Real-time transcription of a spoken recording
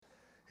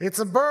It's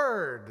a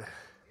bird.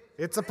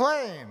 It's a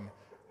plane.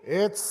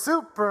 It's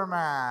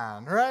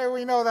Superman, right?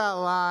 We know that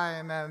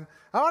line. And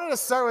I wanted to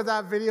start with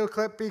that video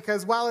clip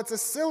because while it's a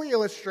silly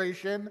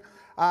illustration,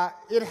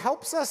 it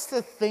helps us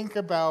to think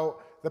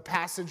about the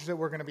passage that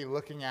we're going to be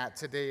looking at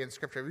today in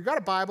Scripture. If you've got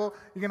a Bible,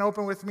 you can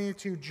open with me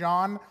to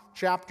John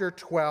chapter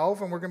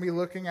 12, and we're going to be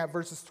looking at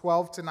verses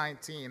 12 to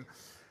 19.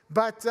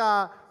 But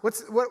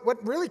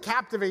what really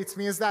captivates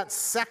me is that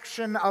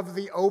section of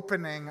the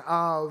opening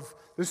of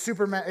the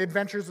Superman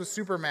Adventures with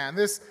Superman.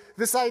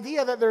 This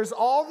idea that there's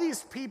all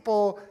these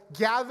people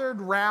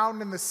gathered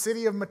round in the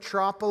city of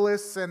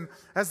Metropolis, and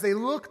as they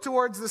look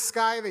towards the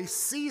sky, they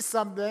see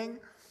something,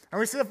 and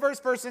we see the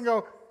first person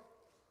go,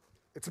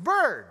 "It's a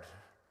bird."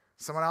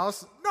 Someone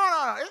else,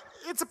 no,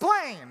 it's a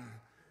plane.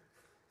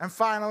 And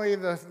finally,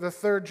 the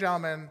third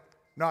gentleman,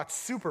 "Not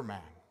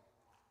Superman."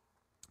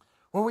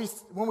 When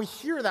we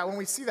hear that, when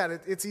we see that,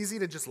 it's easy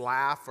to just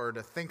laugh or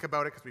to think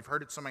about it because we've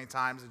heard it so many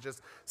times. It's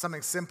just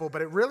something simple,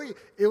 but it really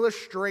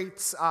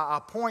illustrates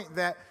a point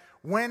that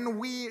when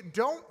we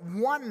don't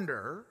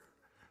wonder,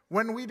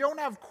 when we don't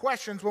have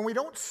questions, when we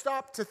don't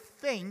stop to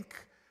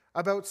think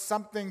about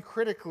something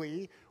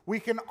critically,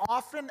 we can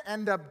often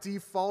end up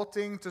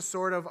defaulting to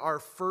sort of our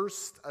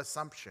first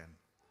assumption.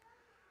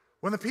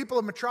 When the people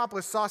of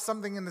Metropolis saw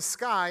something in the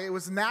sky, it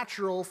was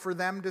natural for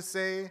them to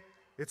say,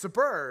 "It's a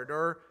bird,"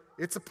 or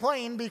 "It's a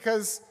plane,"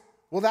 because,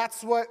 well,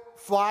 that's what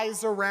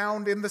flies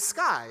around in the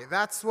sky.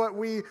 That's what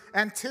we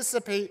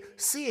anticipate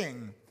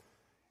seeing.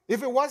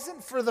 If it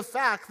wasn't for the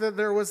fact that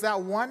there was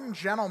that one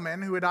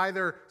gentleman who had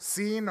either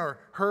seen or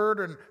heard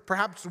and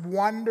perhaps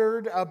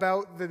wondered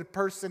about the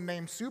person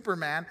named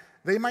Superman,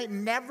 they might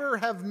never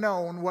have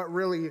known what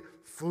really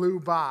flew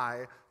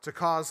by to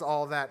cause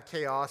all that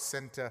chaos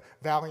and to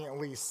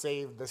valiantly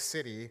save the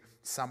city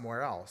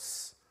somewhere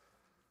else.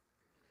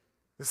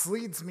 This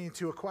leads me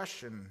to a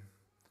question.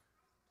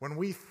 When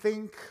we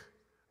think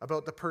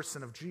about the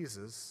person of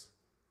Jesus,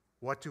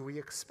 what do we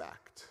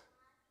expect?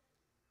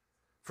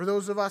 For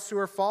those of us who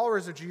are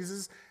followers of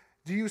Jesus,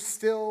 do you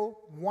still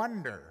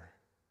wonder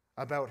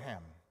about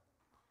him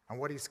and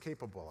what he's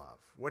capable of,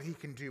 what he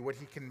can do, what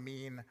he can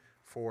mean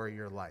for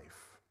your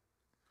life?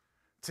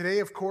 Today,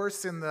 of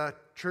course, in the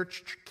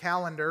church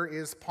calendar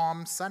is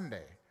Palm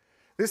Sunday.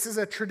 This is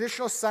a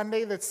traditional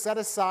Sunday that's set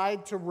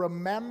aside to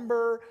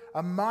remember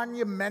a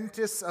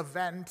monumentous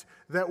event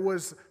that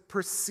was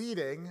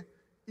preceding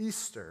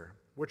Easter,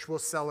 which we'll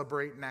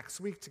celebrate next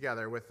week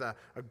together with a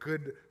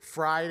Good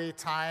Friday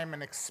time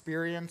and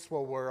experience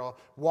where we'll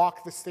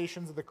walk the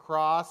Stations of the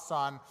Cross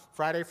on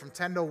Friday from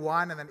 10 to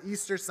 1, and then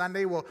Easter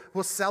Sunday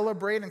we'll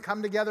celebrate and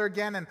come together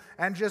again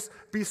and just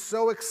be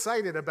so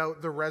excited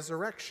about the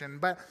resurrection.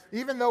 But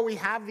even though we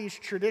have these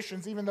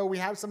traditions, even though we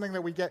have something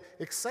that we get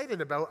excited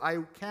about,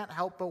 I can't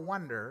help but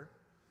wonder,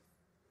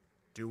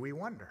 do we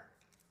wonder?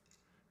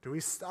 Do we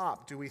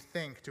stop? Do we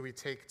think? Do we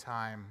take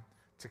time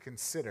to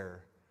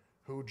consider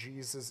who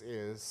Jesus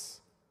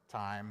is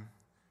time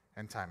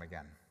and time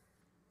again?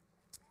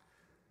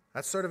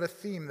 That's sort of a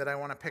theme that I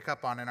want to pick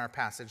up on in our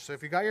passage. So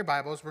if you got your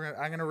Bibles, I'm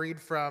going to read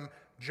from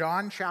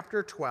John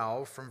chapter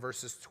 12, from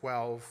verses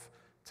 12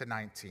 to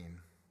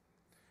 19.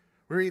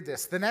 We read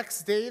this. "The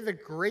next day, the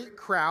great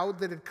crowd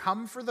that had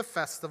come for the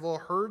festival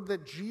heard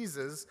that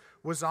Jesus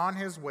was on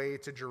his way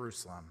to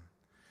Jerusalem.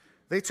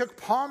 They took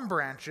palm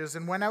branches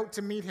and went out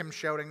to meet him,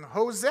 shouting,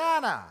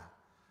 'Hosanna!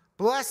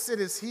 Blessed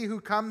is he who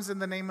comes in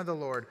the name of the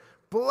Lord.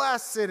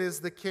 Blessed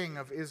is the King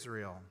of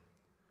Israel.'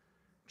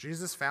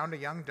 Jesus found a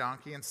young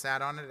donkey and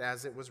sat on it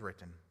as it was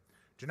written,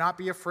 'Do not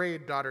be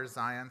afraid, daughter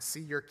Zion.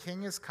 See, your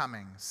king is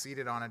coming,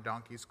 seated on a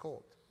donkey's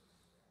colt.'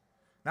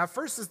 Now, at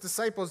first his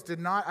disciples did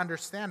not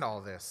understand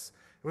all this.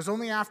 It was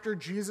only after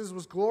Jesus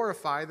was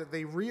glorified that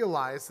they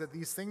realized that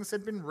these things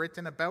had been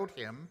written about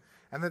him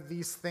and that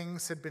these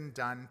things had been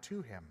done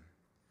to him.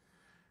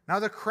 Now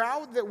the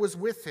crowd that was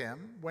with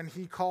him when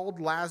he called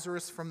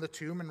Lazarus from the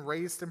tomb and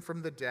raised him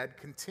from the dead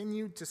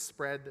continued to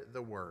spread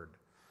the word.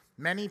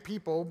 Many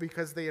people,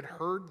 because they had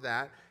heard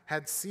that,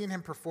 had seen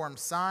him perform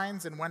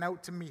signs and went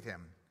out to meet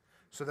him.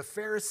 So the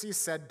Pharisees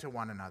said to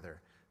one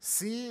another,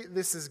 'See,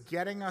 this is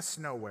getting us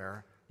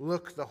nowhere.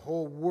 Look, the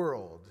whole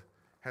world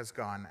has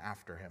gone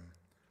after him.'"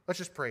 Let's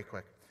just pray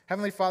quick.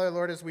 Heavenly Father,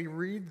 Lord, as we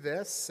read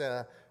this,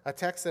 a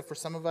text that for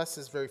some of us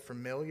is very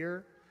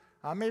familiar,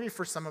 maybe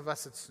for some of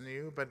us it's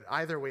new, but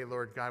either way,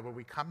 Lord God, will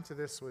we come to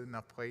this in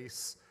a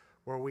place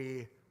where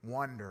we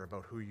wonder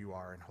about who you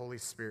are? And Holy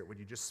Spirit, would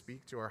you just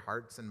speak to our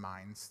hearts and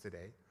minds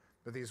today?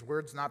 Would these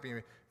words not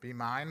be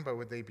mine, but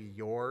would they be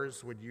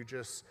yours? Would you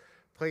just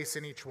place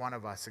in each one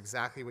of us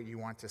exactly what you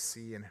want to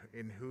see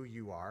in who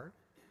you are?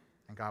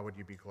 And God, would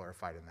you be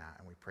glorified in that?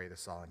 And we pray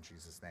this all in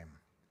Jesus' name.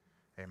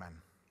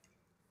 Amen.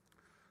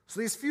 So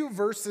these few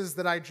verses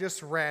that I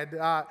just read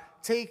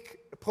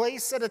take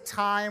place at a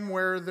time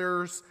where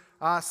there's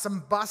some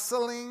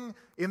bustling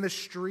in the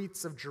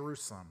streets of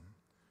Jerusalem.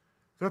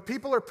 So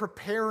people are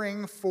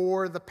preparing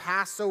for the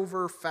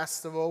Passover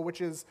festival,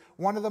 which is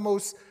one of the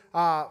most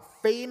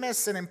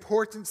famous and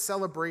important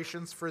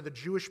celebrations for the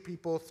Jewish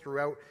people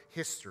throughout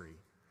history.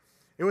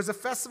 It was a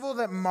festival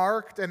that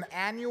marked an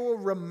annual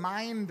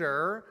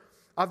reminder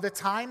of the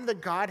time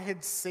that God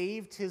had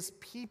saved his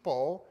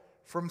people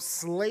from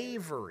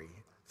slavery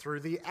through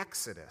the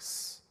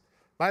Exodus.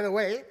 By the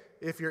way,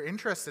 if you're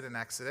interested in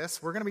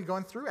Exodus, we're going to be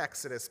going through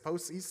Exodus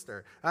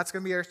post-Easter. That's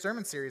going to be our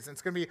sermon series. And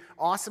it's going to be an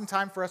awesome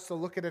time for us to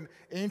look at an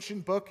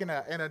ancient book in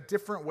a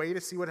different way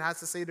to see what it has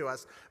to say to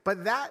us.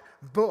 But that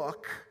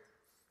book,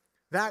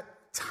 that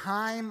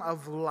time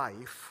of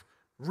life,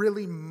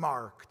 really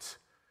marked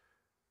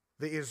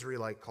the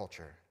Israelite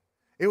culture.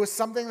 It was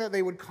something that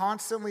they would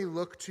constantly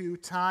look to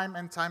time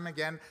and time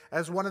again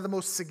as one of the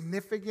most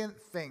significant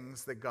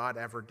things that God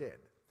ever did.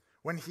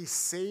 When he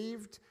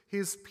saved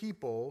his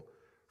people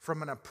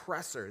from an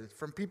oppressor,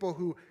 from people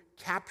who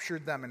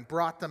captured them and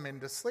brought them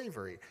into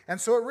slavery. And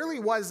so it really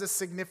was a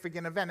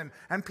significant event.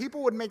 And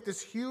people would make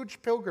this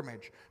huge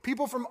pilgrimage.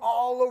 People from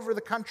all over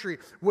the country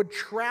would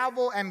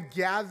travel and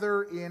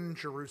gather in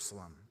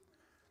Jerusalem.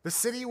 The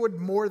city would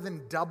more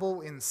than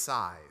double in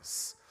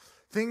size.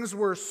 Things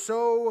were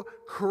so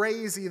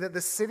crazy that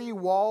the city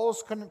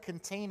walls couldn't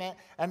contain it,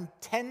 and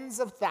tens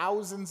of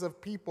thousands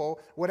of people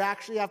would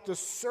actually have to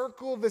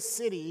circle the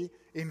city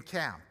in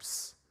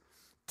camps.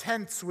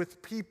 Tents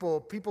with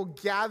people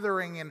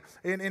gathering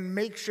in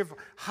makeshift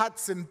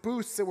huts and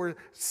booths that were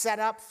set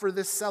up for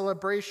this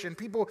celebration.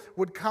 People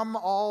would come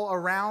all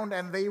around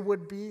and they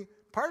would be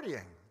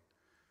partying.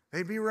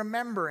 They'd be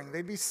remembering,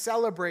 they'd be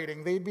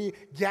celebrating, they'd be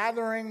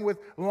gathering with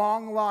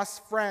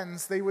long-lost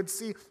friends. They would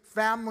see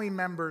family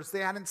members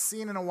they hadn't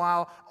seen in a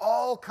while,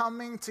 all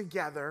coming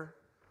together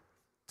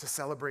to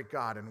celebrate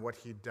God and what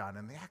he'd done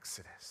in the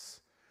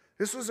Exodus.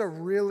 This was a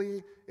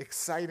really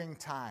exciting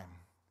time.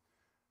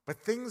 But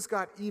things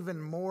got even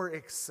more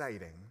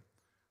exciting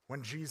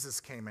when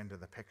Jesus came into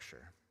the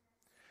picture.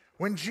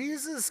 When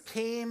Jesus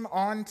came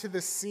onto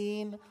the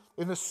scene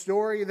in the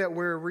story that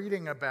we're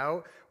reading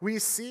about, we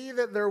see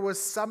that there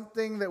was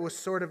something that was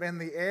sort of in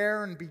the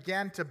air and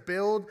began to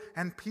build,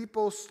 and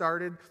people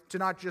started to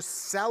not just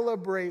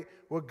celebrate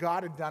what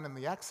God had done in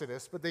the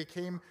Exodus, but they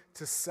came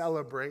to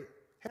celebrate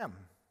him.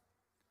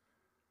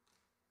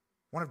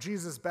 One of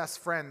Jesus' best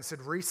friends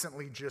had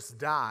recently just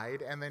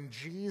died, and then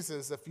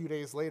Jesus, a few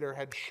days later,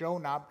 had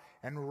shown up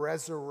and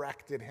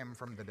resurrected him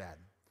from the dead.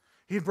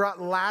 He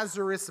brought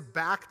Lazarus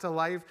back to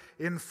life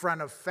in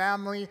front of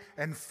family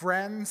and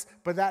friends,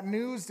 but that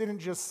news didn't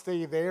just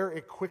stay there,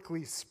 it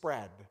quickly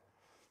spread.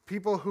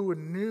 People who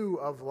knew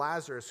of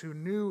Lazarus, who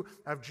knew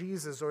of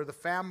Jesus or the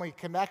family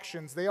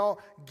connections, they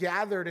all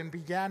gathered and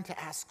began to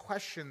ask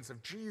questions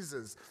of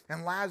Jesus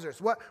and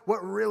Lazarus. What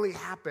really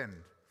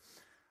happened?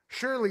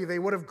 Surely they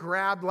would have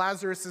grabbed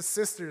Lazarus'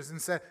 sisters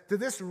and said, "Did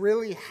this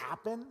really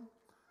happen?"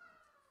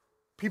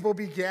 People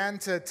began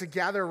to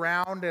gather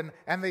around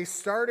and they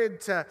started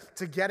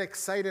to get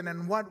excited.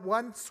 And what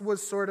once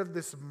was sort of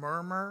this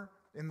murmur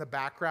in the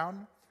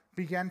background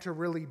began to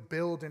really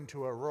build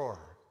into a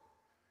roar.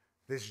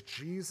 This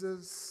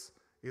Jesus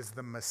is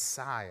the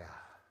Messiah.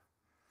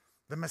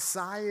 The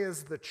Messiah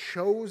is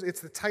it's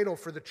the title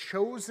for the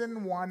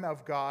chosen one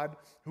of God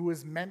who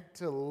is meant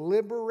to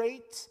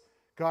liberate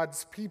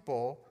God's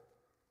people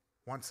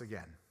once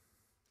again.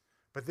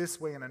 But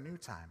this way in a new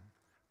time.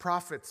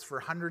 Prophets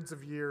for hundreds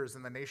of years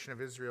in the nation of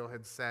Israel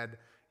had said,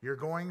 you're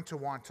going to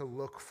want to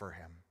look for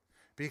him.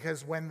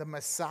 Because when the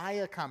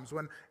Messiah comes,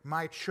 when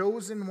my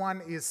chosen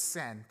one is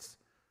sent,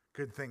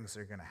 good things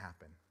are going to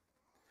happen.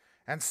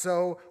 And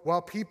so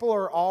while people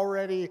are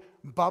already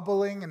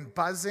bubbling and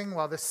buzzing,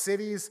 while the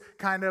city's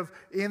kind of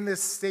in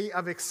this state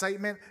of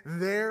excitement,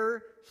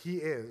 there he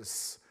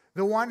is.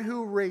 The one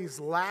who raised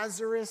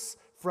Lazarus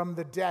from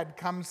the dead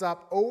comes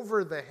up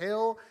over the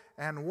hill,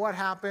 and what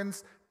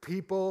happens?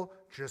 People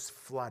just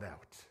flood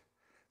out.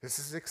 This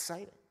is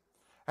exciting.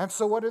 And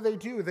so what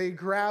do? They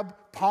grab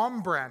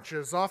palm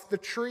branches off the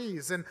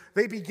trees, and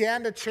they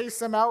began to chase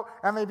them out,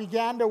 and they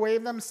began to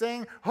wave them,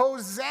 saying,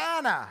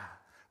 "Hosanna!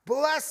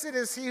 Blessed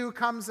is he who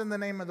comes in the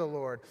name of the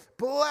Lord.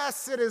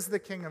 Blessed is the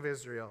King of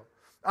Israel."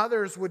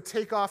 Others would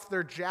take off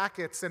their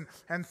jackets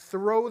and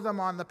throw them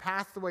on the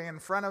pathway in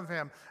front of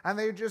him, and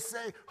they would just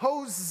say,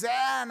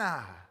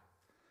 "Hosanna!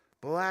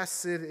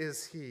 Blessed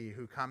is he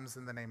who comes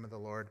in the name of the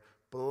Lord.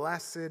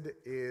 Blessed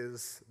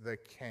is the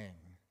King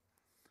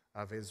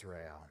of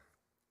Israel."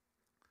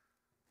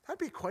 That'd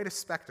be quite a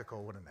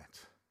spectacle, wouldn't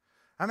it?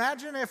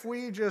 Imagine if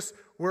we just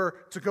were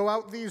to go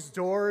out these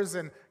doors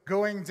and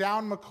going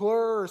down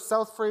McClure or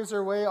South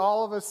Fraser Way,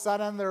 all of a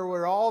sudden there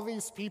were all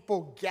these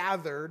people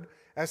gathered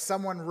as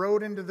someone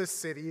rode into the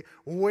city,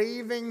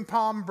 waving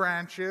palm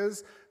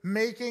branches,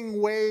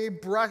 making way,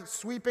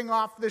 sweeping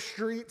off the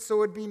street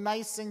so it'd be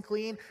nice and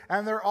clean,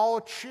 and they're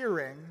all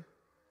cheering,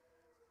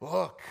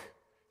 "Look,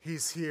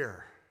 he's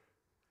here."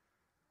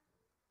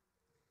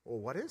 Well,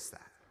 what is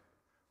that?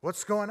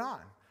 What's going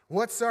on?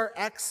 What's our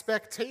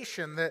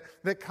expectation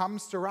that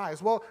comes to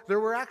rise? Well, there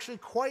were actually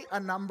quite a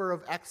number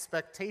of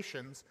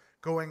expectations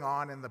going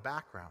on in the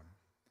background.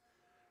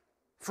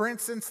 For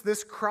instance,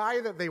 this cry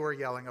that they were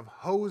yelling of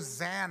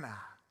Hosanna.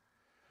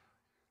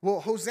 Well,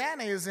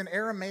 Hosanna is an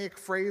Aramaic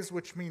phrase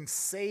which means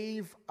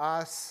save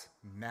us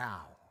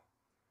now.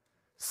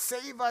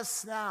 Save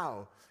us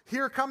now.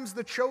 Here comes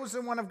the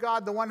chosen one of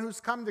God, the one who's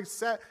come to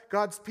set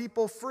God's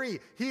people free.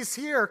 He's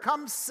here.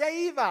 Come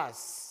save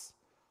us.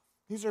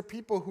 These are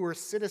people who are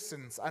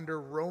citizens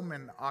under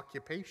Roman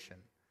occupation.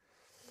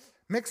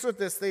 Mixed with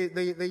this,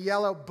 they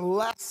yell out,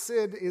 "Blessed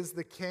is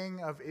the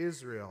King of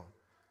Israel."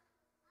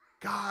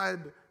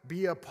 God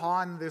be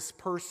upon this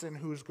person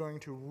who's going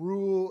to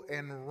rule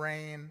and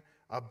reign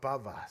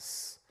above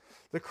us.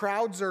 The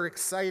crowds are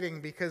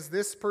exciting because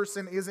this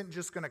person isn't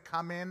just going to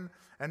come in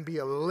and be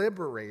a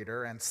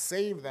liberator and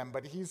save them,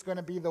 but he's going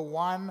to be the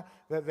one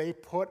that they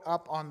put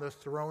up on the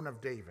throne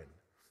of David.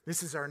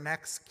 This is our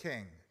next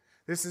king.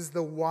 This is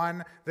the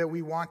one that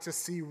we want to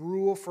see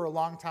rule for a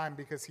long time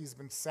because he's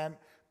been sent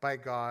by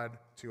God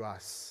to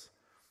us.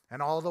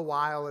 And all the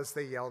while as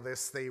they yell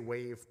this, they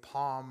wave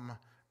palm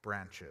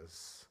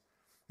branches.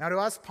 Now to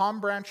us, palm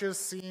branches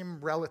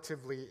seem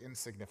relatively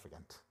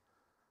insignificant.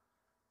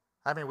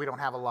 I mean, we don't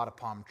have a lot of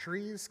palm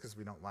trees because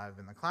we don't live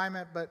in the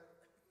climate, but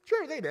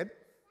sure, they did.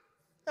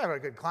 They have a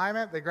good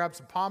climate. They grab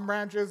some palm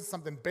branches,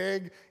 something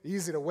big,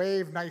 easy to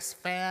wave, nice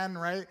fan,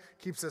 right?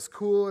 Keeps us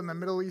cool in the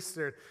Middle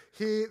Eastern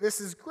heat. This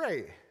is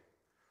great,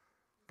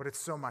 but it's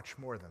so much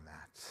more than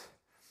that.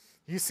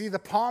 You see, the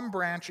palm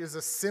branch is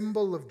a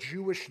symbol of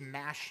Jewish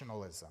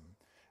nationalism.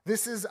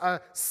 This is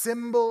a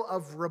symbol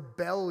of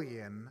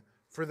rebellion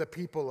for the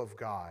people of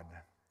God.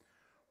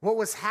 What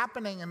was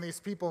happening in these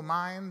people's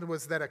mind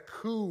was that a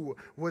coup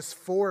was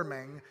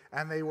forming,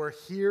 and they were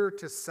here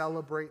to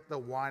celebrate the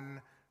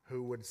one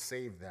who would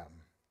save them.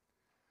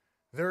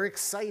 They're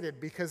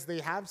excited because they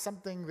have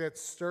something that's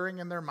stirring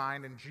in their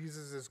mind, and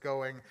Jesus is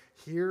going,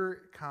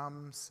 here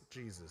comes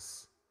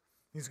Jesus.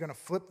 He's going to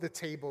flip the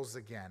tables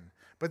again.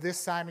 But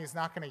this time he's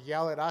not going to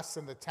yell at us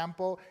in the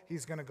temple.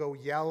 He's going to go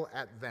yell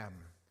at them,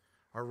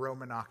 our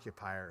Roman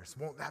occupiers.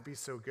 Won't that be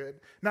so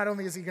good? Not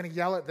only is he going to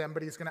yell at them,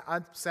 but he's going to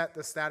upset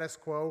the status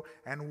quo,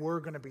 and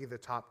we're going to be the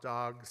top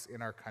dogs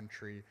in our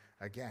country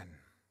again.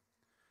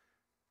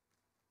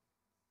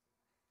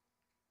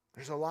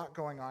 There's a lot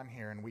going on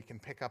here, and we can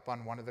pick up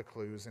on one of the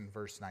clues in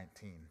verse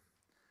 19.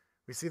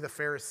 We see the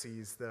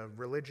Pharisees, the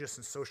religious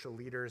and social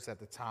leaders at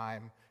the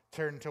time,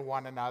 turn to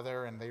one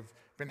another, and they've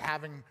been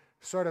having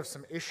sort of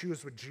some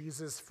issues with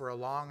Jesus for a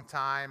long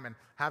time and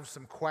have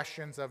some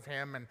questions of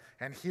him.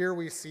 And here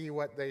we see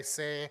what they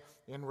say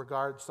in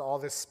regards to all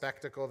this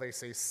spectacle. They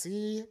say,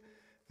 "See,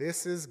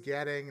 this is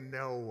getting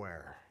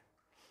nowhere.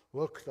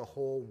 Look, the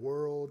whole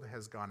world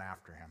has gone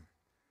after him."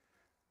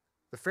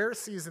 The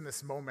Pharisees in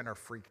this moment are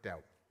freaked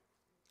out.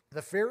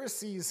 The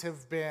Pharisees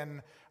have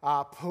been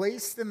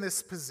placed in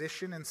this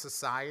position in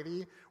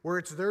society where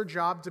it's their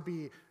job to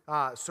be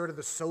sort of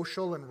the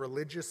social and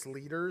religious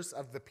leaders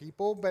of the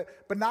people.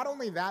 But not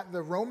only that,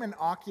 the Roman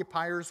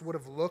occupiers would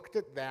have looked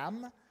at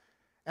them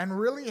and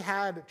really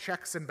had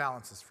checks and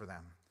balances for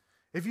them.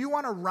 If you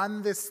want to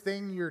run this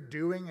thing you're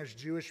doing as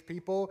Jewish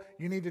people,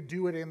 you need to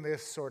do it in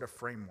this sort of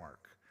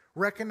framework.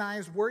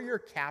 Recognize we're your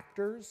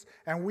captors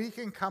and we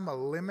can come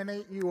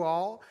eliminate you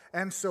all.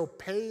 And so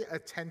pay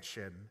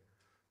attention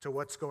to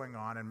what's going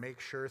on and make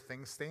sure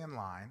things stay in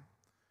line,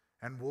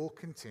 and we'll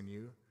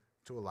continue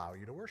to allow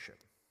you to worship.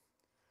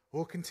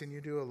 We'll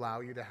continue to allow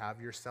you to have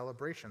your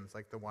celebrations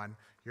like the one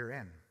you're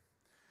in.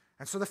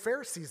 And so the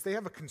Pharisees, they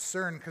have a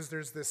concern because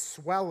there's this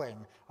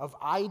swelling of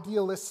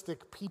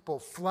idealistic people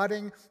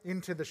flooding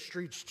into the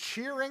streets,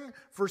 cheering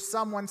for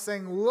someone,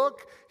 saying,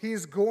 look,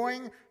 he's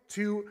going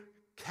to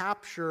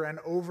capture and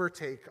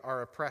overtake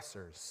our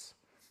oppressors.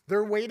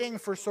 They're waiting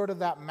for sort of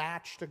that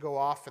match to go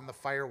off in the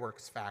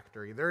fireworks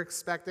factory. They're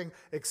expecting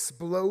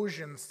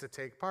explosions to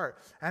take part.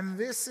 And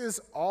this is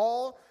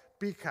all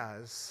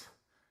because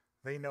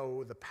they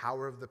know the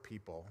power of the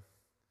people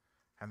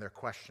and they're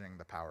questioning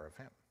the power of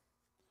him.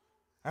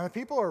 And the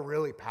people are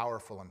really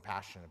powerful and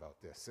passionate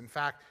about this. In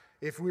fact,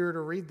 if we were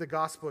to read the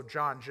Gospel of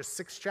John, just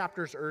 6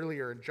 chapters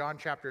earlier in John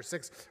chapter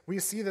 6, we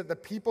see that the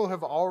people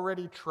have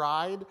already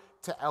tried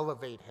to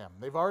elevate him.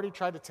 They've already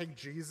tried to take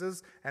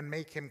Jesus and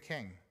make him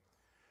king.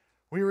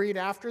 We read,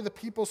 after the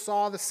people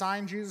saw the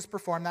sign Jesus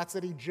performed, that's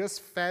that he just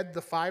fed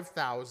the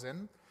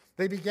 5,000,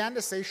 they began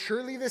to say,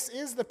 surely this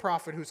is the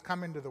prophet who's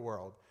come into the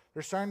world.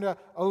 They're starting to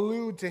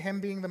allude to him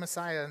being the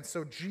Messiah. And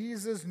so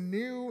Jesus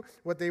knew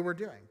what they were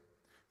doing.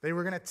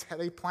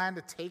 They planned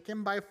to take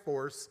him by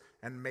force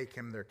and make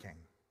him their king.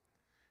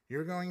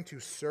 You're going to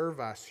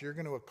serve us. You're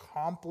going to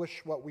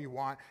accomplish what we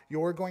want.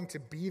 You're going to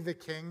be the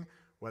king,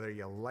 whether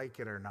you like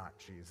it or not,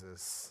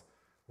 Jesus.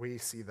 We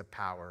see the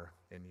power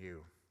in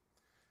you.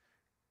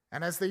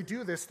 And as they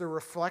do this, they're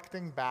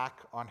reflecting back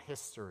on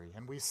history.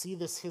 And we see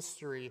this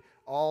history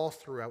all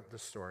throughout the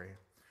story.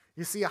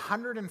 You see,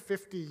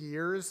 150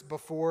 years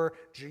before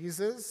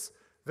Jesus,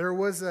 there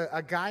was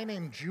a guy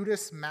named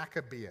Judas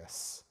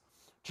Maccabeus.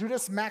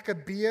 Judas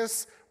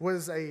Maccabeus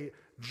was a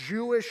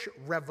Jewish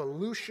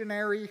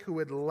revolutionary who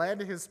had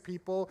led his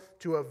people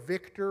to a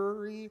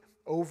victory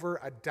over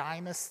a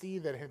dynasty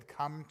that had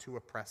come to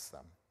oppress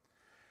them.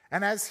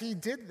 And as he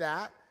did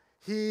that,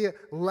 he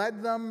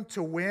led them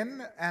to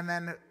win and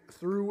then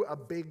through a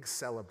big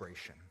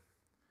celebration.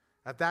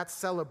 At that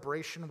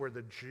celebration where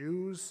the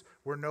Jews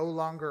were no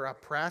longer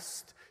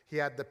oppressed, he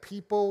had the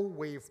people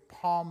wave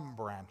palm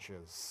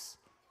branches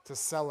to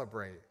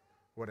celebrate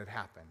what had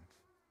happened.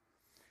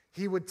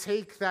 He would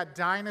take that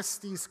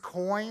dynasty's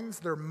coins,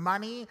 their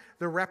money,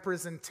 the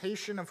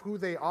representation of who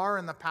they are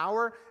and the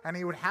power, and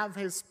he would have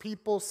his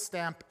people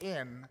stamp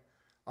in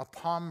a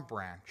palm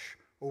branch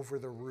over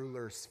the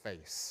ruler's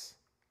face.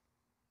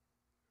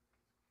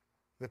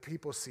 The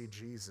people see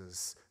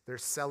Jesus. They're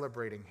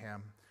celebrating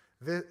him.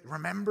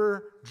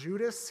 Remember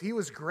Judas? He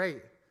was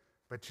great,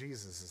 but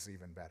Jesus is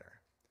even better.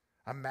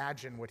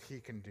 Imagine what he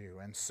can do.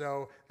 And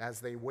so,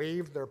 as they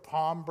wave their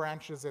palm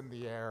branches in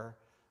the air,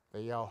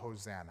 they yell,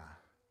 Hosanna,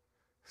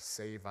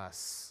 save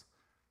us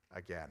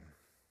again.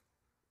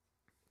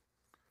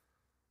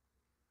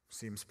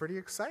 Seems pretty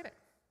exciting.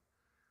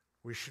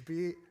 We should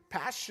be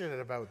passionate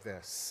about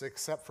this,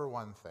 except for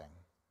one thing.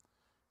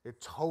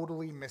 It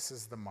totally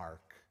misses the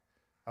mark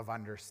of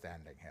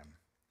understanding him.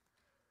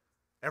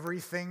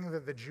 Everything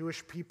that the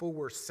Jewish people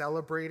were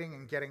celebrating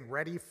and getting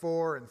ready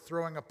for and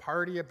throwing a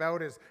party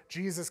about as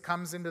Jesus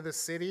comes into the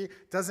city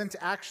doesn't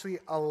actually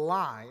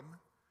align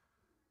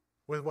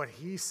with what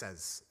he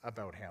says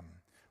about him,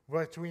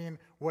 between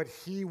what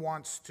he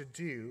wants to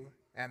do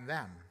and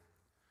them.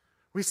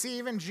 We see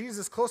even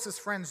Jesus'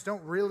 closest friends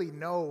don't really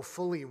know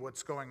fully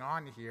what's going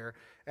on here.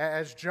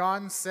 As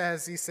John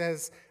says, he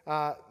says,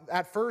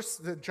 at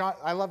first,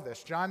 I love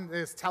this. John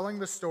is telling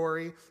the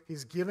story.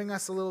 He's giving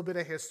us a little bit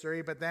of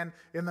history, but then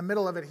in the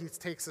middle of it, he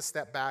takes a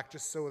step back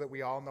just so that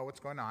we all know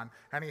what's going on.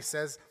 And he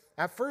says,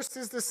 at first,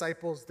 his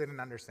disciples didn't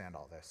understand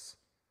all this.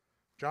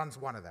 John's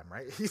one of them,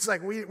 right? He's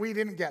like, we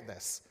didn't get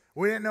this.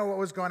 We didn't know what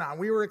was going on.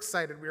 We were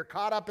excited. We were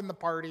caught up in the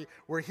party.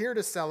 We're here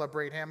to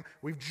celebrate him.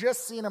 We've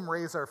just seen him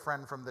raise our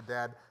friend from the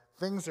dead.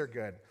 Things are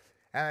good.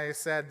 And I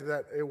said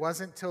that it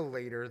wasn't till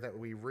later that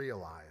we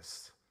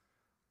realized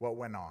what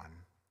went on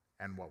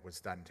and what was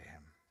done to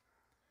him.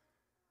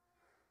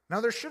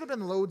 Now, there should have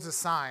been loads of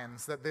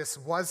signs that this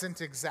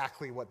wasn't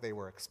exactly what they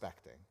were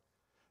expecting.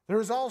 There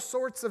was all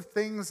sorts of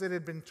things that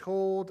had been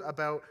told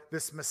about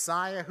this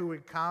Messiah who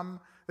would come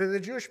that the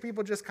Jewish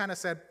people just kind of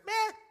said, meh,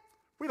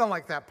 we don't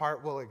like that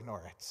part, we'll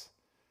ignore it.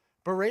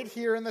 But right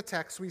here in the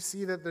text, we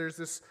see that there's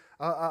this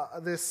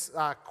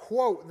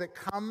quote that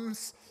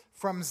comes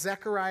from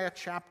Zechariah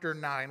chapter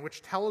 9,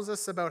 which tells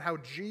us about how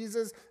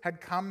Jesus had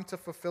come to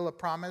fulfill a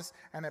promise,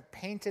 and it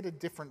painted a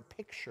different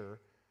picture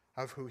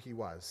of who he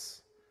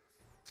was.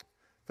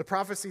 The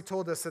prophecy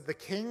told us that the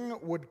king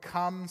would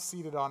come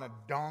seated on a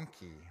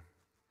donkey.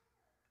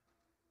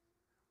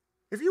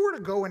 If you were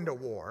to go into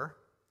war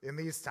in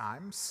these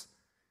times,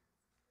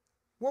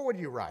 what would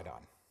you ride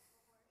on?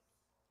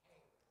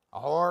 A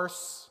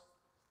horse.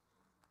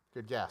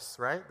 Good guess,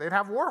 right? They'd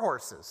have war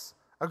horses.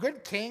 A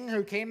good king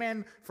who came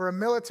in for a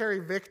military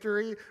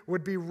victory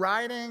would be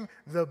riding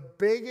the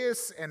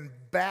biggest and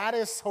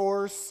baddest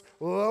horse,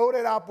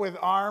 loaded up with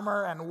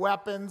armor and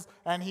weapons,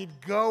 and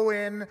he'd go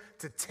in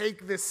to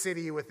take this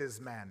city with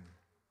his men.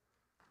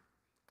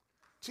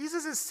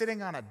 Jesus is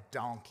sitting on a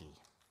donkey,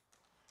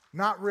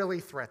 not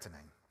really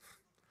threatening,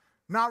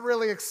 not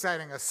really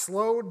exciting. A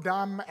slow,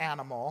 dumb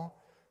animal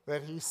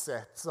that he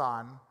sits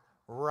on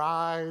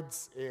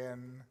rides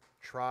in,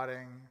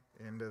 trotting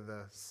into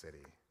the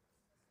city.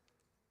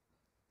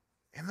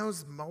 In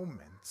those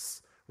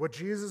moments, what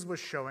Jesus was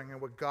showing and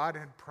what God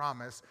had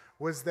promised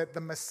was that the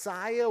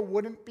Messiah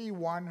wouldn't be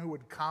one who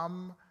would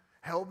come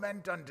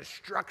hell-bent on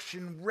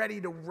destruction,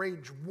 ready to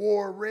wage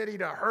war, ready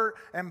to hurt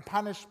and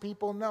punish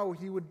people. No,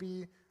 he would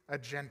be a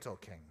gentle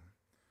king.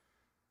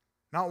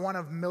 Not one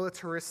of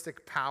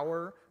militaristic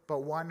power,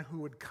 but one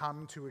who would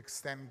come to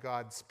extend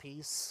God's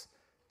peace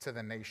to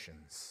the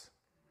nations.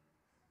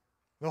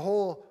 The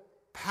whole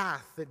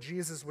path that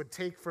Jesus would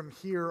take from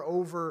here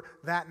over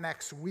that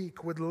next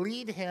week would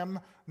lead him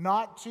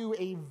not to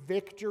a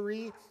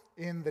victory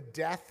in the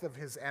death of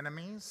his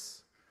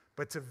enemies,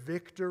 but to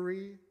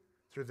victory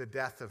through the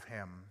death of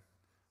him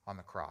on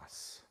the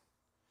cross.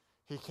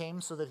 He came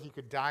so that he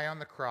could die on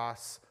the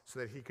cross, so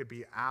that he could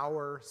be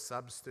our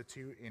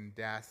substitute in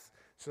death,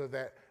 so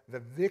that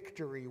the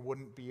victory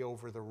wouldn't be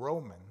over the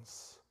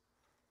Romans,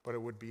 but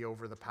it would be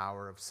over the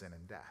power of sin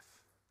and death.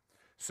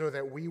 So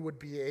that we would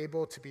be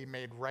able to be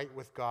made right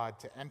with God,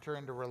 to enter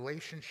into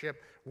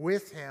relationship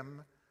with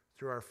him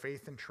through our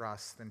faith and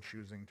trust and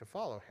choosing to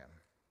follow him.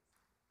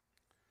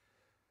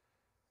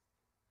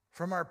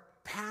 From our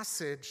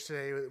passage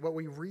today, what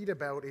we read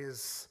about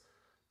is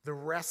the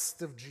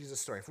rest of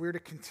Jesus' story. If we were to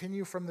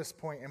continue from this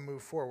point and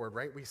move forward,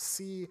 right, we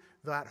see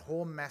that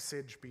whole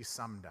message be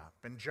summed up.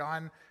 And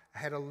John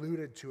had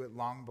alluded to it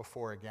long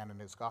before again in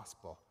his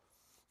gospel.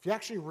 If you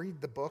actually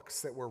read the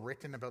books that were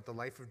written about the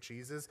life of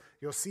Jesus,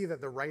 you'll see that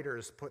the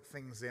writers put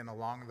things in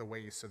along the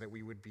way so that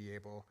we would be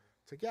able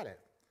to get it.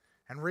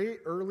 And right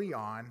early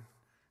on,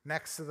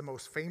 next to the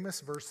most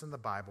famous verse in the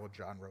Bible,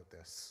 John wrote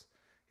this.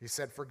 He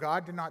said, "For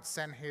God did not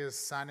send his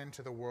Son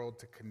into the world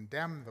to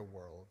condemn the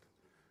world,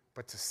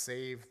 but to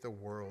save the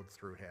world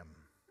through him."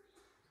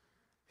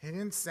 He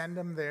didn't send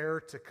him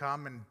there to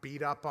come and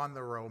beat up on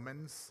the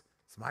Romans,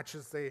 as much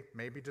as they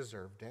maybe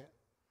deserved it.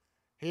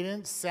 He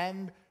didn't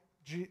send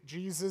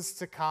Jesus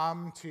to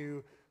come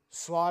to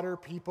slaughter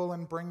people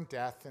and bring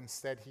death.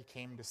 Instead, he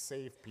came to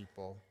save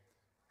people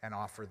and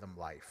offer them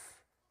life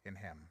in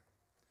him.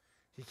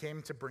 He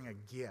came to bring a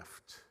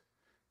gift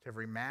to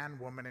every man,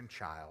 woman, and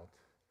child,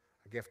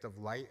 a gift of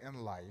light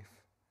and life,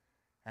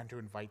 and to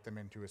invite them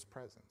into his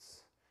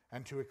presence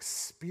and to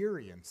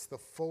experience the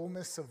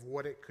fullness of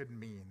what it could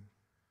mean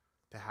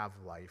to have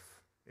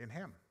life in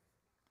him.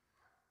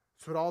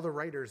 It's what all the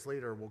writers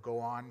later will go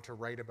on to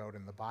write about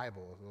in the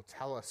Bible. They'll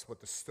tell us what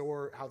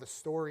how the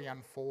story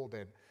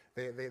unfolded.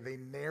 They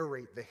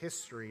narrate the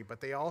history, but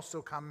they also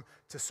come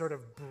to sort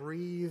of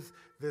breathe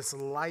this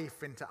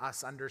life into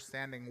us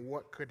understanding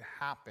what could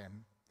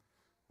happen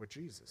with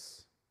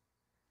Jesus.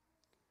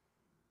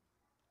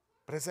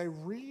 But as I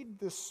read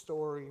this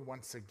story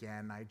once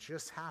again, I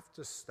just have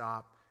to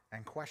stop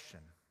and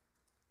question.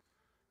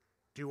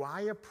 Do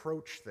I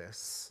approach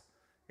this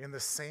in the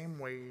same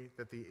way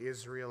that the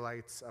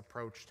Israelites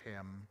approached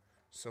him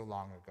so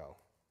long ago?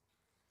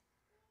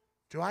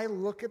 Do I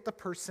look at the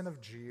person of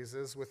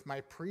Jesus with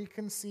my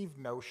preconceived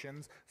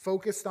notions,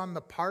 focused on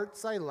the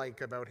parts I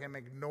like about him,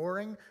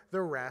 ignoring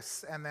the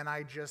rest, and then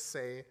I just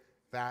say,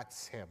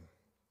 that's him?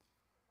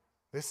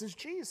 This is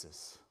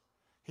Jesus.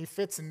 He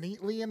fits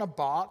neatly in a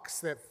box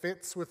that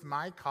fits with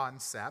my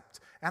concept,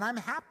 and I'm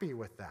happy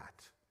with that.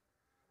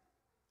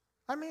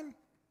 I mean,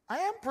 I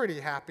am pretty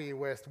happy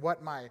with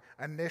what my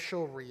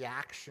initial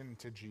reaction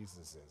to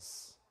Jesus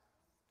is.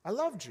 I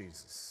love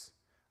Jesus.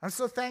 I'm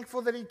so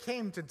thankful that he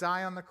came to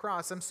die on the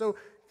cross. I'm so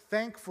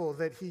thankful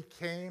that he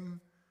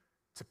came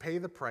to pay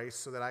the price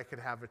so that I could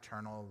have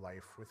eternal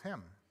life with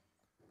him.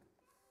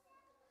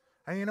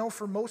 And you know,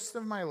 for most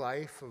of my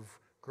life of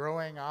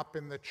growing up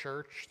in the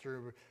church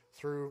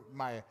through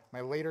my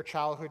later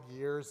childhood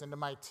years, into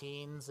my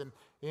teens and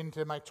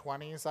into my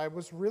 20s, I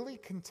was really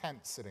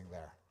content sitting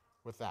there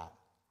with that.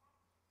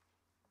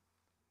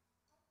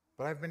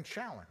 But I've been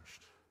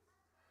challenged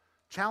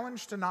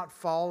to not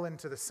fall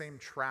into the same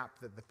trap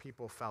that the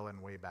people fell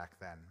in way back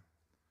then.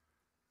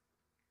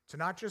 To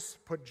not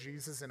just put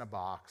Jesus in a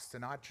box, to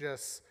not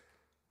just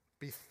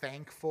be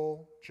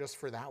thankful just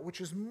for that,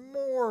 which is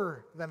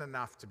more than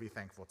enough to be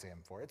thankful to him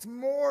for. It's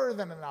more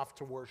than enough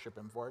to worship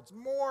him for. It's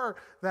more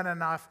than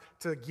enough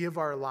to give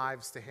our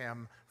lives to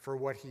him for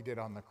what he did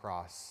on the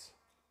cross.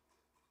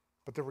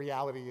 But the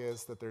reality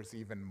is that there's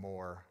even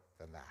more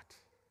than that.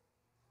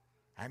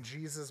 And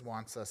Jesus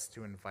wants us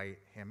to invite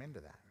him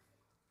into that.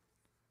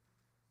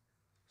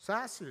 So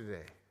I ask you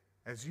today,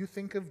 as you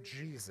think of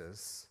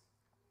Jesus,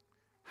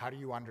 how do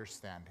you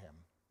understand him?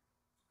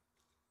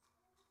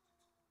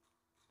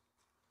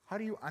 How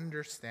do you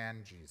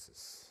understand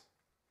Jesus?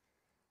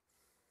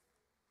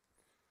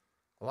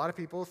 A lot of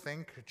people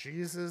think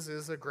Jesus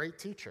is a great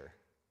teacher.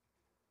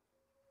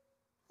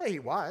 Well, he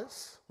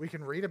was. We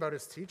can read about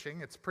his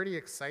teaching. It's pretty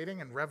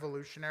exciting and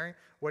revolutionary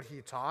what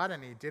he taught,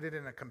 and he did it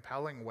in a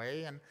compelling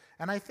way. And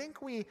I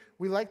think we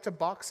like to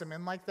box him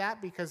in like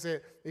that because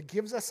it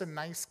gives us a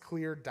nice,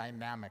 clear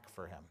dynamic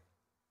for him.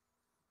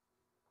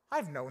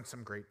 I've known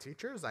some great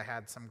teachers. I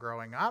had some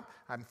growing up.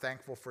 I'm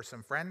thankful for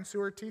some friends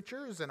who are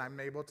teachers, and I'm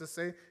able to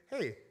say,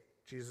 hey,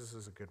 Jesus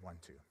is a good one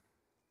too.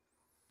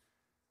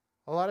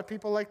 A lot of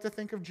people like to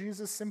think of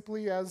Jesus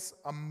simply as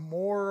a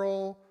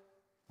moral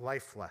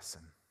life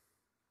lesson.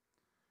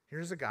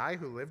 Here's a guy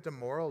who lived a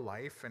moral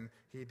life, and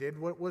he did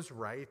what was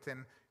right,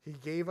 and he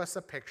gave us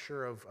a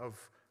picture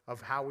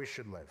of how we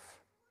should live.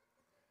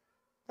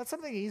 That's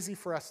something easy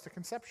for us to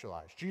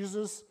conceptualize.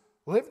 Jesus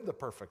lived the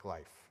perfect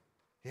life.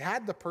 He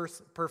had the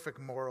perfect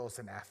morals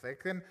and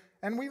ethic,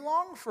 and we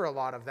long for a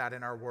lot of that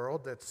in our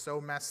world that's so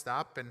messed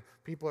up and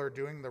people are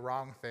doing the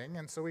wrong thing.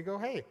 And so we go,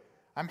 hey,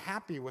 I'm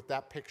happy with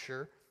that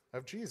picture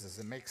of Jesus.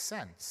 It makes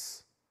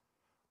sense.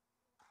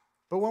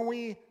 But when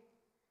we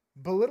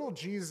belittle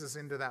Jesus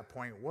into that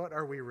point, what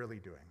are we really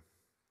doing?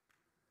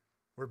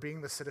 We're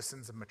being the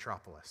citizens of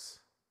Metropolis.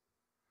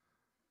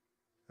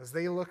 As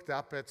they looked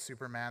up at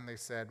Superman, they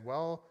said,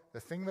 well, the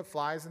thing that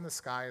flies in the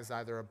sky is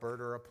either a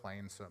bird or a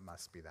plane, so it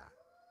must be that.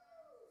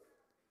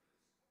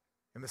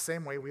 In the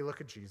same way, we look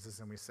at Jesus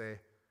and we say,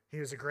 he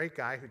was a great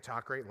guy who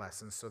taught great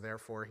lessons, so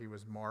therefore he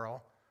was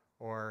moral,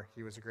 or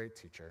he was a great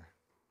teacher.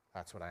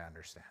 That's what I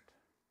understand.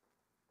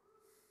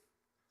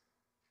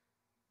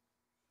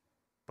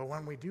 But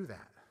when we do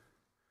that,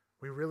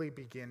 we really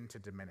begin to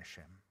diminish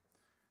him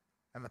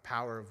and the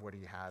power of what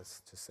he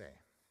has to say.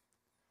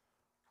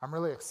 I'm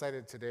really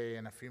excited today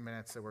in a few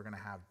minutes that we're going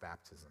to have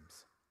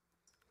baptisms,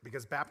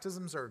 because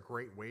baptisms are a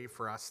great way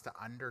for us to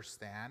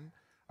understand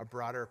a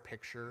broader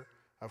picture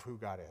of who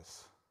God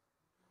is.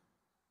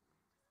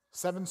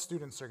 7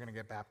 students are going to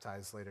get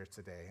baptized later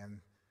today, and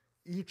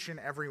each and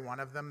every one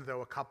of them, though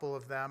a couple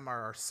of them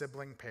are our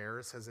sibling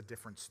pairs, has a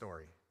different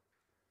story.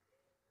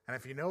 And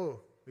if you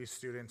know these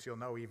students, you'll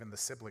know even the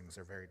siblings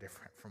are very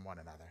different from one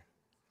another.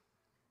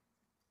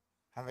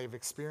 And they've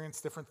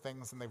experienced different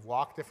things, and they've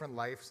walked different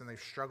lives, and they've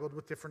struggled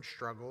with different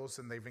struggles,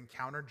 and they've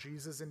encountered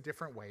Jesus in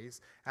different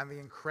ways. And the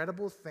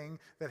incredible thing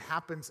that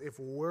happens if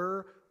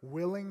we're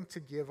willing to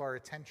give our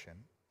attention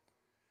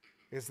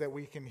is that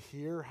we can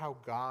hear how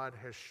God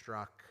has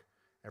struck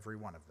every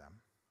one of them.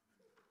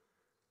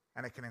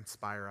 And it can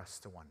inspire us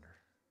to wonder.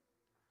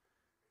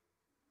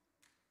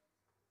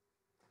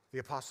 The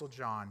Apostle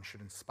John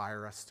should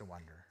inspire us to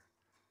wonder.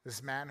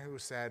 This man who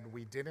said,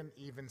 we didn't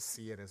even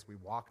see it as we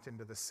walked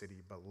into the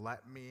city, but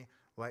let me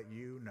let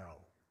you know,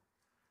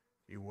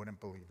 you wouldn't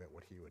believe it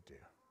what he would do.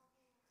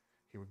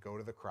 He would go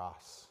to the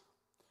cross,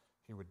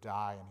 he would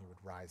die, and he would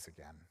rise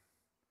again.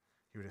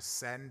 He would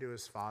ascend to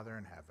his Father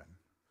in heaven.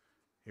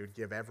 He would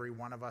give every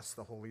one of us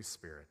the Holy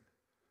Spirit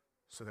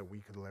so that we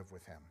could live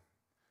with him,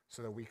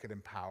 so that we could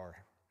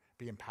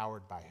be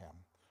empowered by him,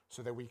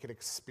 so that we could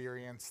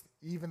experience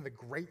even the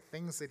great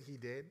things that he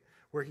did,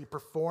 where he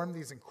performed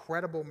these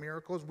incredible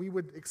miracles. We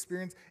would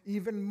experience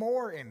even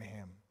more in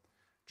him,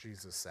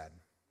 Jesus said.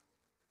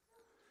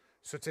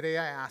 So today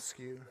I ask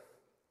you,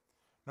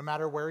 no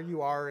matter where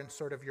you are in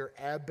sort of your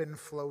ebb and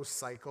flow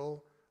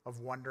cycle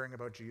of wondering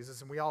about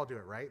Jesus, and we all do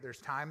it, right? There's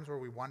times where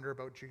we wonder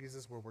about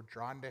Jesus, where we're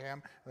drawn to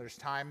him. There's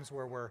times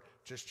where we're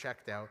just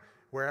checked out.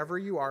 Wherever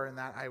you are in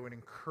that, I would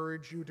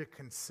encourage you to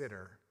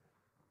consider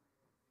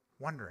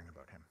wondering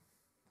about him.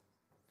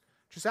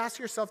 Just ask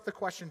yourself the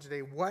question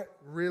today, what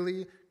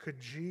really could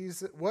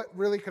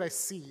I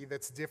see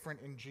that's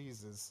different in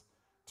Jesus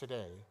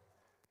today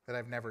that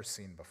I've never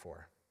seen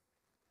before?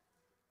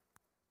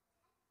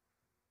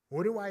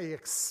 What do I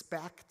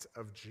expect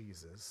of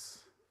Jesus?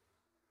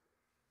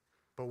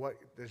 But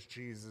what does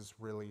Jesus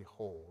really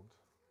hold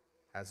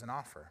as an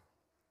offer?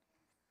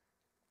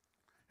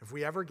 If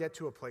we ever get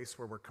to a place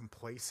where we're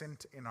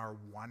complacent in our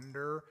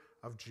wonder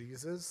of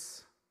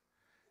Jesus,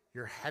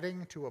 you're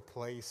heading to a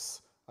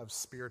place of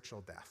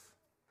spiritual death.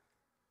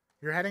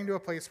 You're heading to a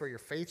place where your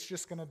faith's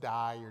just going to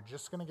die, you're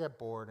just going to get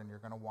bored, and you're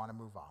going to want to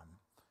move on.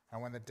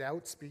 And when the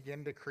doubts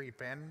begin to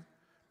creep in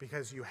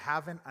because you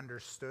haven't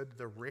understood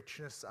the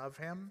richness of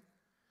him,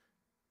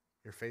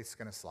 your faith's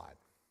going to slide.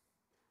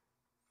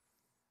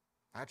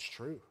 That's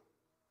true.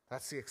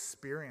 That's the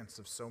experience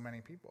of so many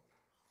people.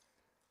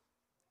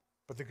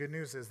 But the good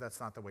news is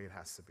that's not the way it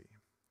has to be.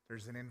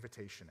 There's an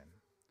invitation in.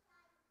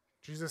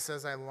 Jesus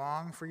says, I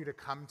long for you to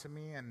come to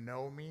me and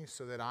know me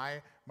so that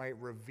I might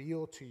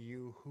reveal to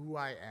you who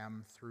I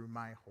am through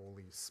my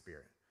Holy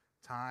Spirit,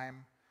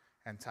 time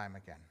and time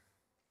again.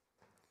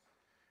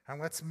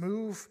 And let's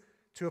move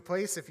to a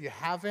place, if you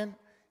haven't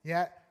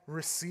yet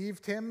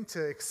received him,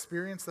 to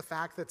experience the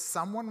fact that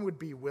someone would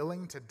be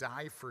willing to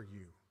die for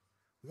you.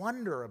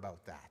 Wonder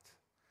about that.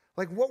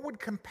 Like, what would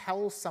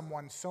compel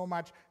someone so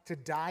much to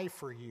die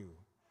for you?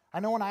 I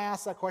know when I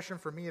ask that question,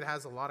 for me, it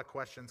has a lot of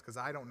questions because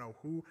I don't know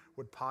who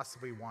would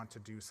possibly want to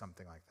do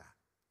something like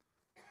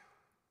that.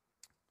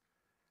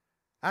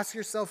 Ask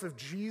yourself, if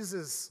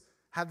Jesus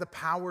had the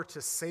power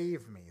to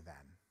save me then,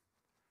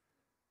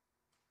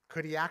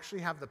 could he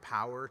actually have the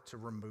power to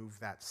remove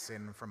that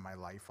sin from my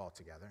life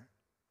altogether?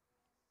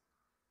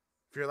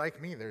 If you're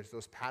like me, there's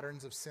those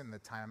patterns of sin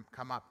that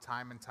come up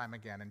time and time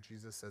again, and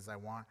Jesus says, I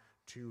want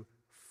to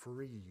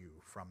free you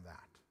from that.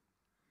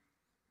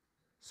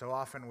 So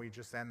often we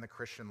just end the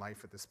Christian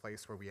life at this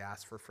place where we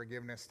ask for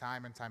forgiveness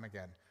time and time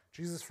again.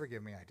 Jesus,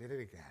 forgive me, I did it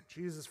again.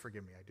 Jesus,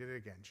 forgive me, I did it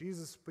again.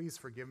 Jesus, please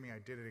forgive me, I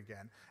did it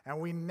again. And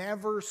we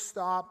never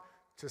stop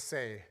to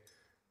say,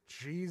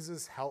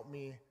 Jesus, help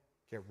me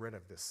get rid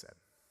of this sin.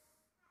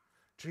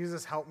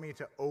 Jesus, help me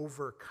to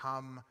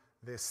overcome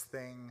this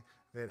thing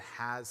that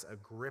has a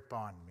grip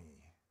on me.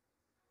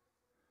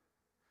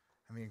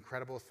 And the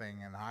incredible thing,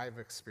 and I've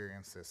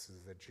experienced this,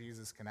 is that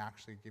Jesus can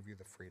actually give you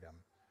the freedom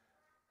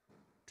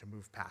to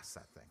move past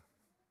that thing,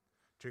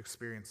 to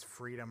experience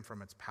freedom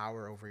from its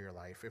power over your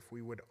life, if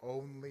we would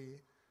only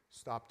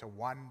stop to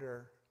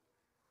wonder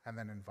and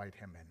then invite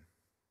him in.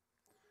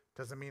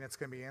 Doesn't mean it's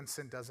going to be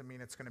instant, doesn't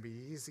mean it's going to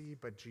be easy,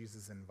 but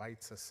Jesus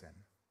invites us in.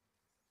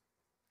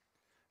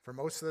 For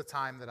most of the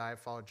time that I've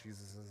followed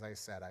Jesus, as I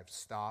said, I've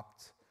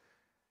stopped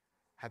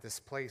at this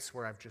place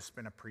where I've just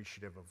been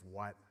appreciative of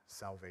what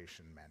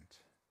salvation meant.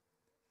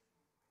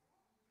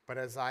 But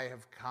as I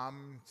have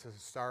come to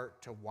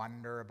start to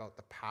wonder about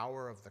the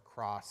power of the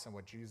cross and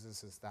what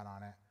Jesus has done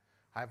on it,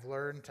 I've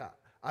learned to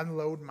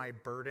unload my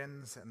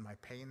burdens and my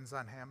pains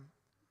on him.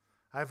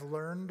 I've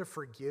learned to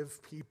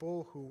forgive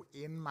people who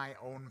in my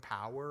own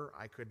power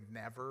I could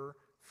never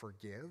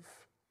forgive.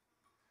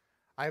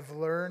 I've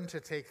learned to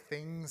take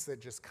things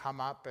that just come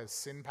up as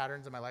sin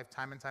patterns in my life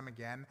time and time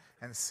again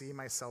and see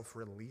myself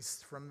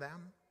released from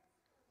them.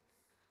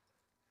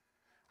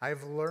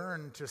 I've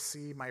learned to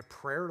see my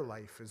prayer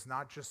life as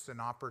not just an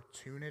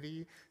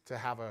opportunity to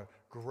have a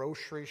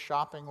grocery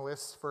shopping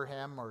list for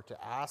him or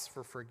to ask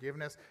for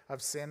forgiveness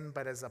of sin,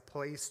 but as a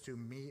place to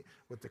meet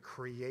with the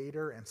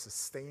creator and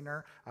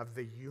sustainer of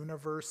the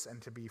universe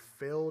and to be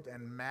filled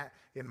and met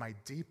in my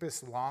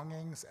deepest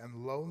longings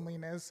and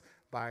loneliness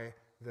by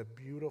the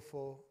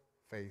beautiful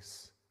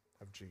face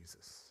of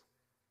Jesus.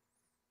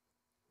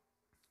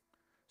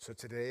 So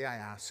today I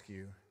ask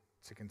you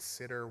to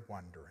consider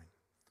wondering.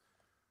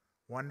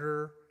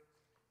 Wonder,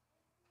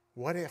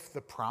 what if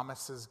the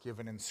promises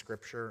given in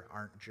Scripture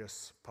aren't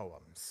just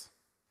poems?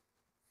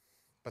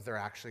 but they're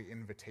actually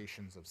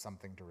invitations of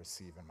something to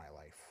receive in my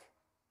life.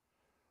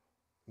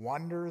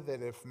 Wonder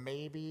that if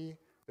maybe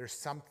there's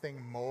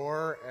something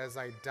more as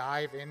I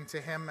dive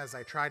into him, as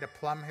I try to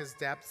plumb his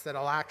depths, that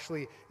I'll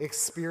actually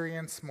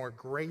experience more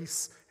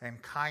grace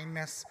and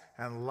kindness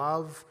and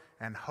love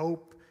and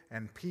hope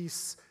and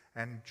peace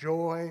and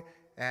joy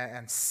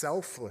and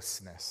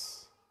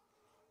selflessness.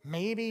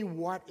 Maybe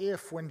what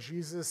if when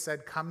Jesus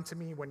said, "Come to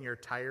me when you're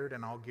tired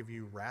and I'll give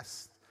you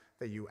rest,"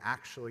 that you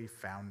actually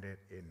found it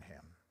in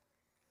him.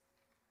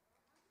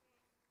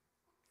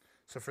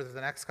 So for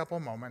the next couple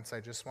moments, I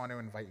just want to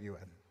invite you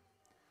in.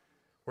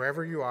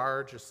 Wherever you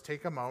are, just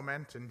take a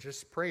moment and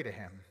just pray to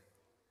him.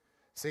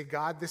 Say,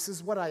 "God, this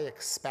is what I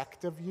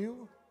expect of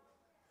you.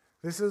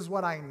 This is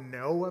what I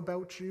know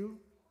about you.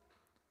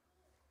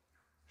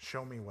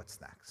 Show me what's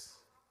next."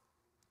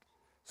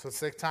 So let's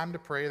take time to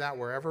pray that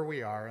wherever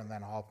we are, and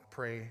then I'll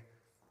pray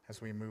as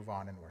we move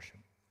on in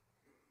worship.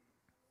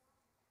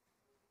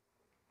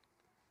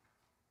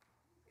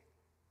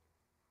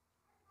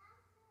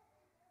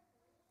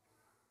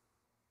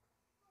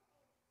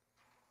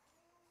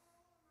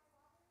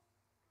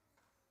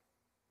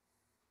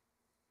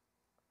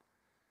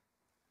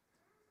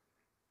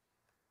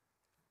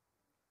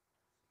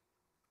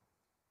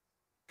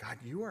 God,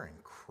 you are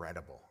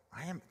incredible.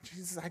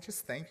 Jesus, I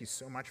just thank you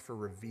so much for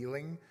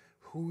revealing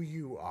who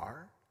you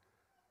are.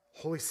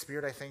 Holy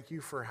Spirit, I thank you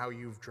for how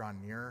you've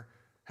drawn near.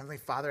 Heavenly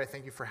Father, I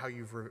thank you for how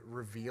you've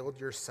revealed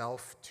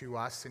yourself to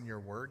us in your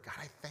word. God,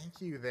 I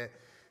thank you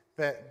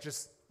that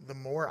just the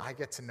more I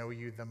get to know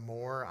you, the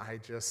more I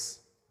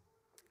just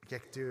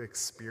get to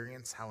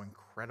experience how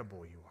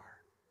incredible you are.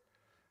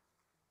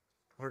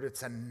 Lord,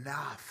 it's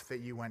enough that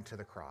you went to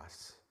the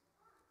cross.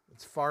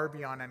 It's far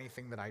beyond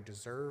anything that I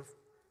deserve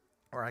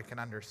or I can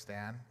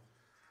understand.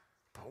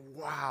 But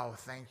wow,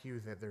 thank you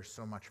that there's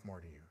so much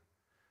more to you.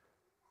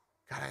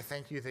 God, I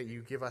thank you that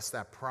you give us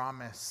that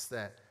promise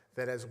that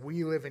as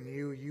we live in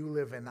you, you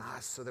live in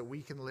us so that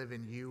we can live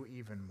in you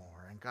even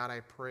more. And God,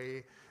 I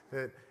pray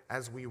that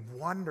as we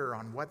wonder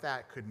on what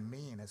that could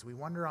mean, as we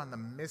wonder on the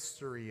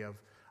mystery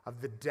of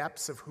the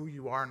depths of who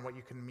you are and what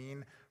you can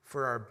mean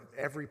for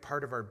every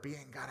part of our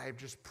being, God, I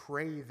just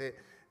pray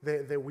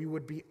that we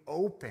would be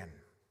open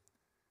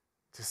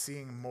to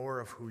seeing more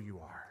of who you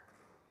are.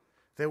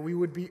 That we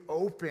would be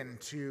open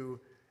to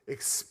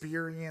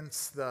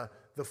experience the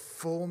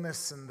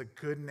fullness and the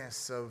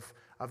goodness of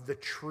the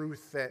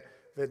truth that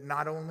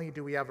not only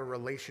do we have a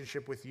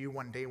relationship with you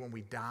one day when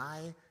we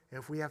die,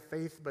 if we have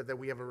faith, but that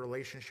we have a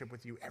relationship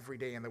with you every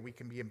day and that we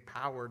can be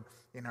empowered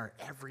in our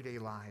everyday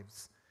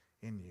lives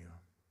in you.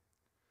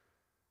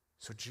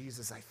 So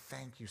Jesus, I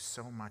thank you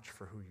so much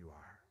for who you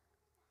are.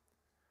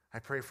 I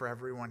pray for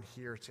everyone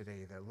here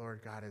today that,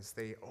 Lord God, as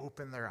they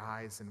open their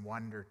eyes in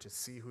wonder to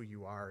see who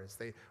you are, as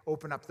they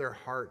open up their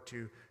heart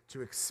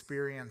to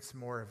experience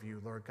more of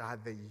you, Lord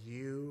God, that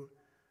you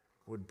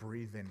would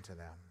breathe into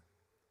them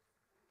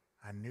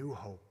a new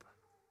hope,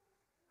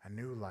 a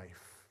new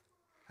life,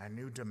 a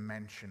new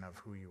dimension of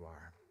who you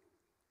are.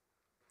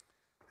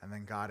 And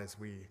then, God, as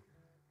we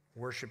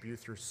worship you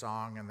through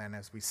song, and then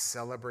as we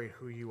celebrate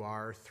who you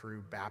are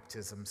through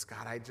baptisms,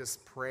 God, I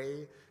just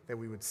pray that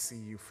we would see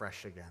you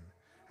fresh again.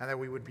 And that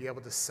we would be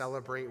able to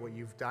celebrate what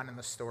you've done in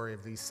the story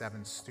of these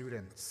 7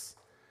 students.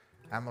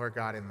 And Lord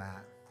God, in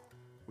that,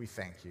 we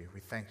thank you. We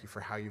thank you for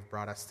how you've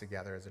brought us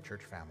together as a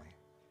church family.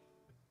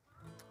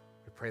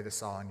 We pray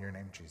this all in your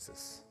name,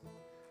 Jesus.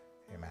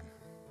 Amen.